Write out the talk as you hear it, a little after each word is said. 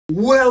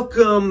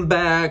Welcome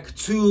back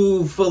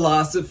to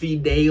Philosophy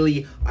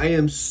Daily. I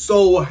am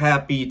so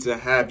happy to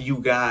have you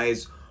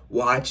guys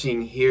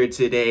watching here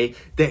today.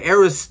 The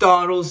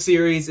Aristotle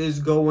series is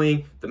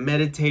going, the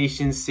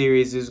meditation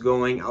series is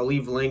going. I'll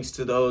leave links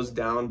to those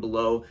down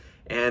below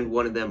and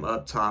one of them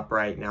up top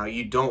right now.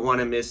 You don't want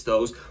to miss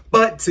those.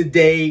 But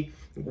today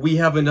we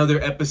have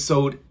another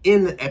episode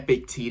in the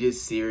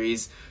Epictetus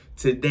series.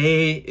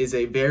 Today is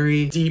a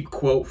very deep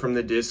quote from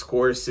the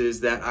Discourses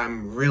that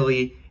I'm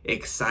really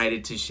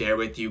excited to share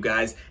with you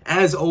guys.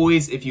 As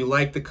always, if you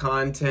like the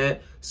content,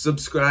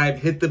 subscribe,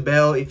 hit the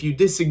bell. If you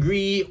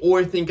disagree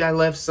or think I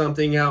left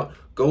something out,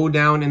 go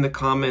down in the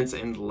comments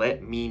and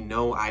let me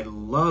know. I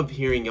love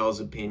hearing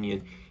y'all's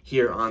opinion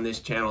here on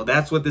this channel.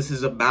 That's what this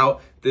is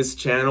about. This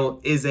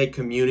channel is a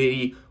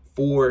community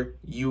for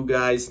you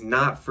guys,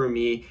 not for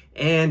me.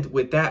 And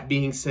with that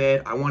being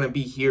said, I want to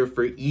be here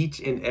for each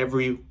and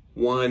every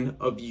one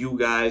of you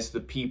guys, the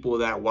people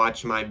that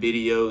watch my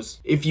videos.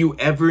 If you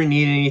ever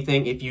need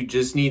anything, if you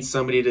just need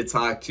somebody to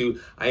talk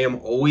to, I am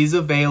always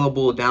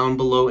available down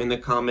below in the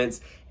comments.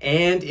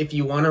 And if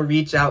you want to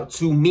reach out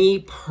to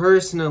me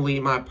personally,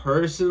 my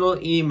personal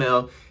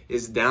email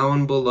is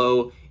down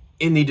below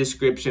in the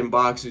description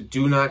box.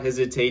 Do not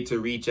hesitate to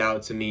reach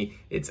out to me.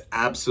 It's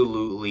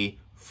absolutely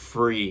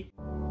free.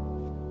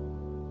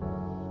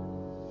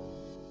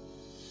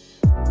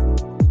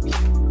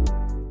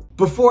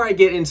 Before I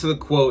get into the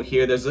quote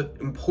here, there's an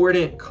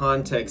important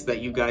context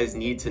that you guys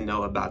need to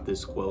know about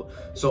this quote.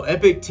 So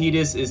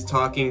Epictetus is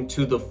talking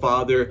to the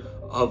father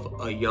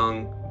of a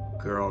young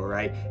girl,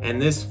 right? And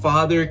this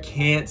father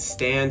can't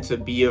stand to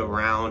be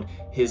around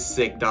his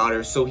sick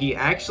daughter. So he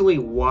actually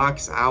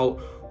walks out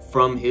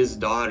from his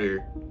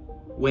daughter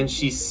when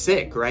she's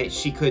sick, right?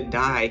 She could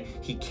die.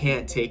 He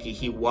can't take it.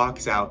 He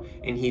walks out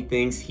and he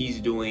thinks he's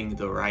doing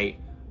the right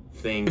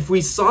thing. If we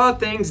saw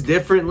things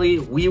differently,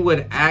 we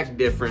would act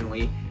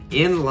differently,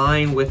 in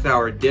line with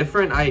our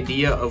different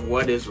idea of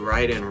what is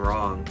right and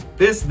wrong.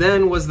 This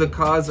then was the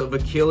cause of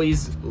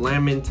Achilles'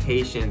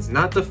 lamentations,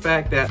 not the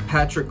fact that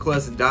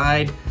Patroclus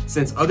died,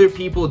 since other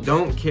people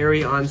don't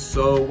carry on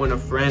so when a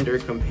friend or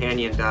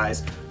companion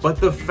dies, but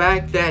the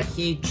fact that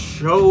he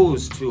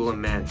chose to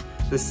lament.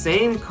 The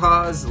same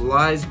cause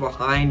lies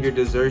behind your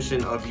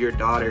desertion of your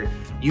daughter.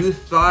 You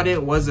thought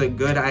it was a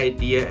good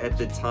idea at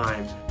the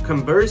time.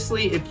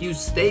 Conversely, if you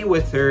stay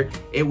with her,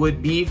 it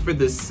would be for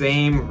the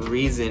same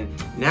reason.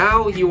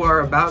 Now you are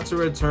about to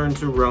return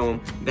to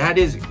Rome. That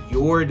is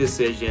your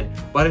decision.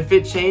 But if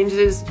it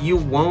changes, you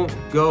won't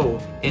go.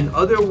 In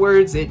other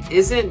words, it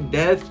isn't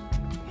death,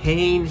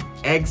 pain,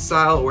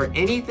 exile, or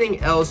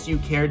anything else you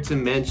care to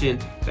mention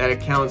that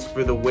accounts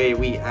for the way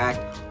we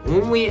act.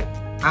 Only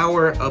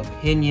our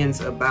opinions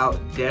about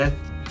death,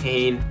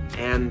 pain,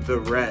 and the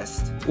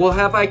rest. Well,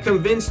 have I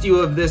convinced you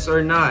of this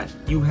or not?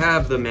 You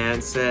have, the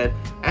man said.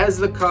 As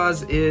the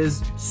cause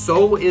is,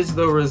 so is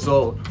the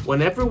result.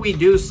 Whenever we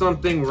do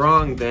something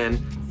wrong, then,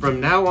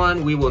 from now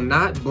on, we will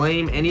not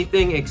blame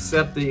anything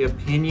except the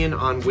opinion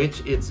on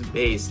which it's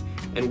based,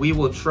 and we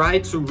will try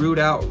to root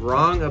out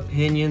wrong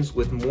opinions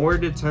with more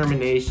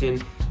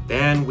determination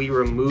than we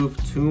remove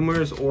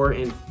tumors or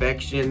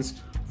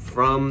infections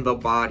from the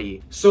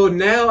body. So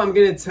now I'm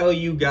gonna tell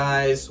you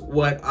guys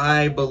what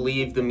I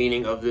believe the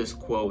meaning of this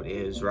quote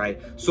is, right?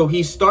 So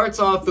he starts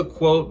off the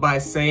quote by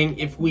saying,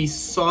 if we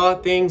saw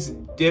things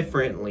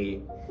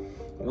differently,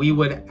 we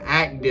would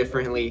act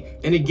differently.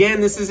 And again,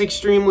 this is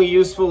extremely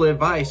useful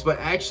advice, but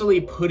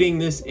actually putting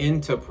this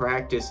into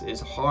practice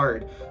is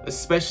hard,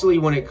 especially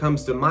when it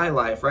comes to my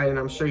life, right? And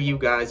I'm sure you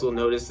guys will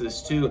notice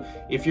this too.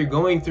 If you're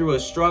going through a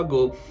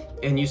struggle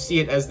and you see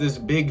it as this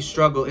big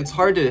struggle, it's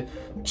hard to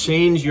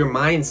change your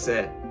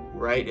mindset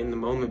right in the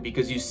moment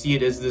because you see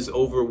it as this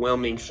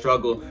overwhelming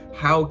struggle.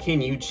 How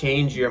can you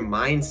change your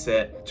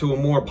mindset to a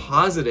more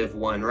positive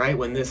one, right?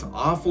 When this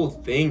awful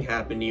thing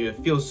happened to you,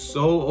 it feels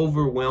so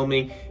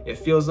overwhelming. It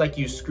feels like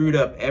you screwed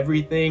up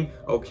everything,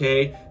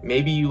 okay?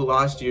 Maybe you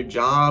lost your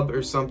job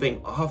or something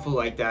awful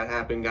like that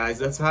happened, guys.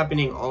 That's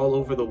happening all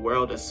over the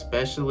world,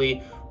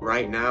 especially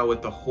right now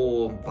with the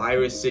whole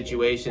virus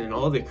situation and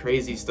all the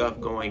crazy stuff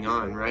going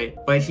on, right?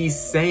 But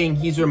he's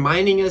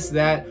reminding us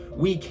that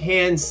we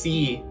can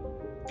see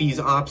these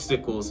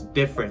obstacles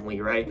differently,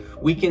 right?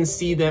 We can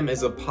see them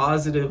as a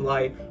positive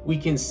light. We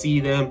can see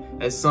them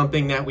as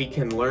something that we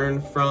can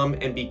learn from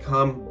and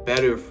become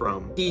better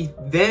from. He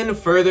then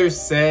further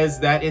says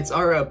that it's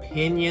our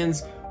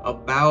opinions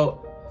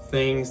about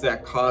things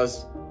that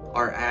cause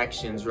our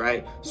actions,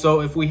 right?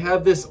 So if we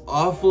have this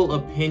awful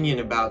opinion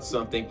about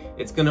something,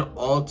 it's gonna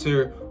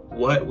alter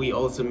what we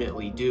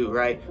ultimately do,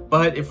 right?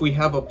 But if we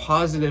have a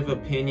positive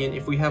opinion,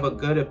 if we have a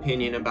good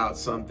opinion about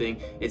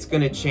something, it's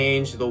going to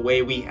change the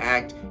way we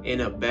act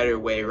in a better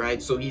way,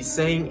 right? So he's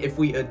saying if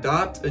we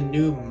adopt a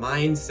new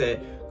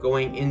mindset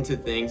going into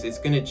things. It's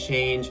going to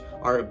change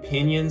our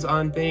opinions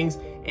on things,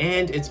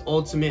 and it's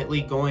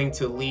ultimately going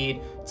to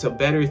lead to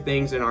better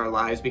things in our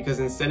lives, because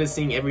instead of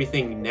seeing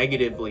everything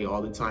negatively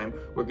all the time,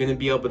 we're going to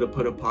be able to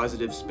put a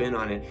positive spin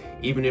on it.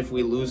 Even if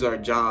we lose our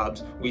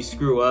jobs, we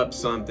screw up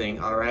something,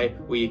 all right,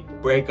 we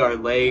break our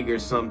leg or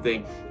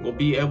something, we'll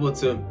be able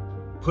to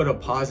put a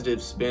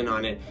positive spin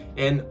on it.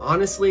 And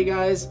honestly,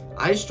 guys,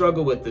 I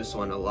struggle with this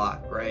one a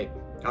lot, right?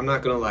 I'm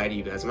not gonna lie to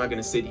you guys. I'm not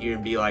gonna sit here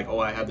and be like, oh,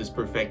 I have this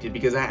perfected,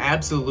 because I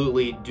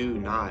absolutely do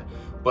not.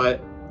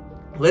 But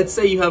let's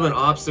say you have an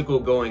obstacle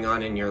going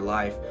on in your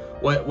life.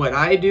 What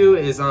I do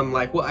is I'm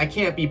like, well, I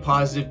can't be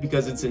positive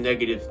because it's a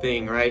negative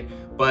thing, right?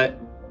 But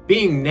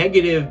being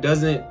negative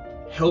doesn't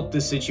help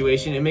the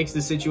situation. It makes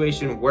the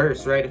situation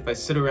worse, right? If I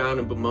sit around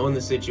and bemoan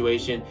the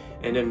situation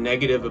and am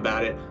negative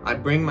about it, I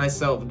bring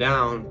myself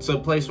down to a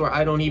place where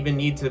I don't even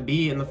need to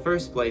be in the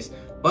first place.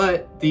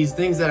 But these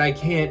things that I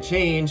can't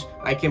change,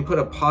 I can put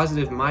a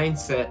positive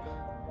mindset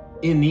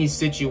in these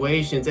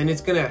situations, and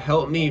it's gonna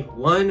help me,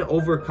 one,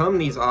 overcome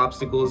these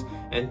obstacles,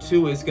 and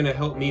two, it's gonna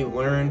help me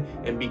learn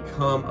and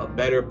become a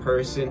better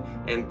person.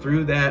 And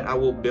through that, I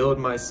will build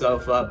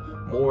myself up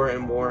more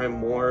and more and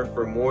more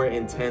for more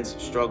intense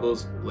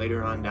struggles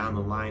later on down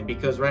the line.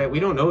 Because, right, we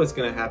don't know what's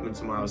gonna happen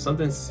tomorrow.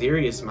 Something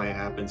serious might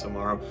happen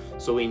tomorrow,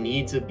 so we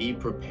need to be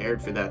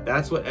prepared for that.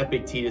 That's what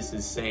Epictetus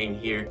is saying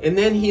here. And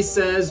then he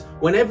says,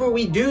 whenever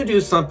we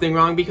do something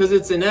wrong, because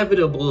it's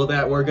inevitable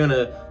that we're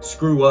gonna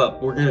screw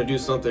up, we're gonna do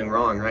something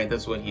wrong, right?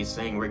 That's what he's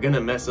saying. We're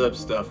gonna mess up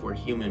stuff. We're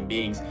human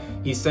beings.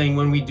 He's saying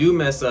when we do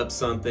mess up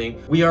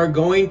something, we are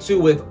going to,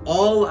 with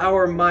all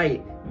our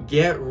might,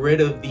 get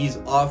rid of these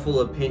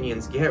awful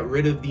opinions, get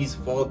rid of these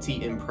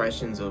faulty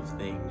impressions of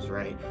things,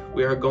 right?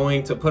 We are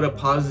going to put a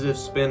positive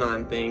spin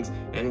on things,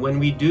 and when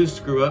we do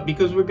screw up,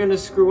 because we're gonna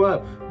screw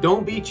up,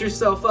 don't beat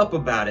yourself up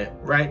about it,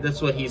 right?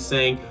 That's what he's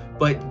saying.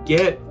 But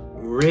get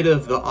rid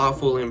of the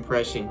awful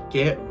impression,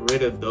 get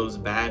rid of those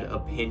bad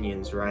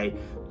opinions, right?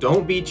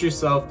 Don't beat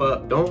yourself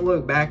up, don't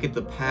look back at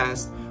the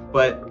past,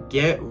 but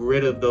get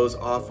rid of those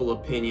awful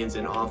opinions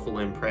and awful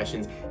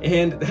impressions.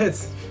 And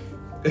that's,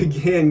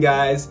 again,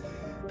 guys,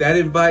 that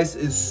advice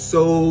is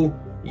so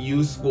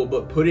useful,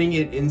 but putting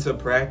it into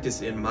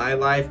practice in my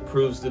life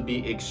proves to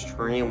be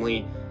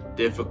extremely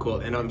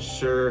difficult. And I'm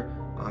sure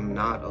I'm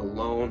not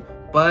alone,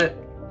 but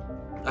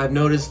I've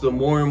noticed the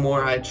more and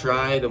more I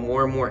try, the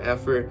more and more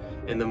effort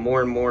and the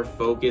more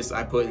focus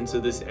I put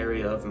into this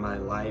area of my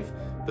life,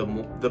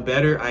 the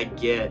better I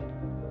get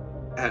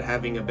at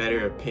having a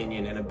better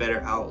opinion and a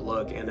better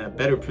outlook and a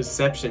better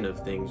perception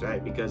of things,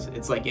 right? Because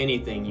it's like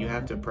anything, you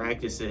have to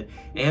practice it.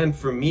 And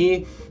for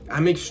me,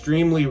 I'm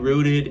extremely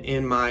rooted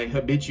in my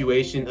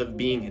habituation of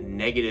being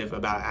negative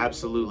about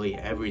absolutely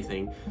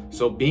everything.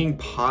 So being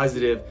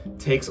positive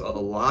takes a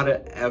lot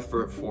of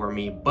effort for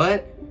me,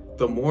 but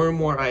the more and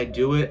more I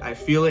do it, I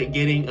feel it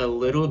getting a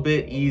little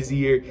bit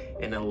easier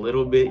and a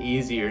little bit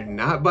easier.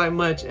 Not by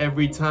much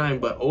every time,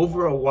 but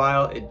over a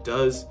while, it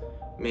does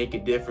make a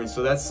difference.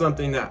 So that's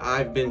something that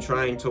I've been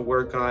trying to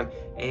work on,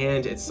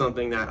 and it's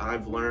something that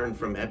I've learned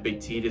from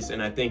Epictetus,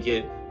 and I think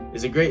it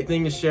is a great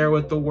thing to share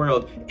with the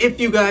world. If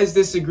you guys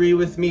disagree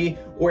with me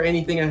or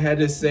anything I had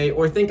to say,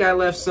 or think I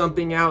left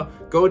something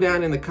out, go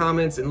down in the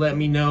comments and let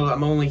me know.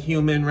 I'm only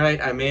human,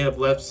 right? I may have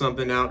left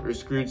something out or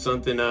screwed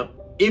something up.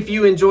 If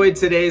you enjoyed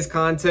today's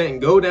content,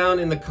 go down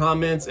in the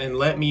comments and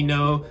let me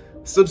know.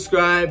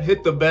 Subscribe,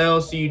 hit the bell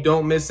so you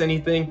don't miss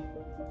anything.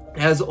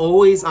 As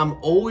always, I'm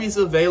always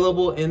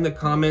available in the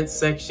comments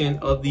section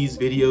of these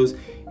videos.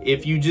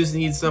 If you just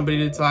need somebody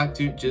to talk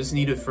to, just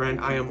need a friend,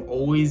 I am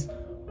always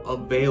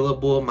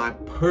available. My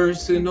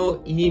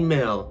personal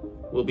email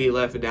will be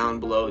left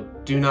down below.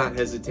 Do not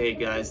hesitate,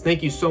 guys.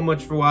 Thank you so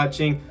much for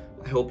watching.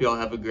 I hope you all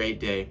have a great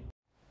day.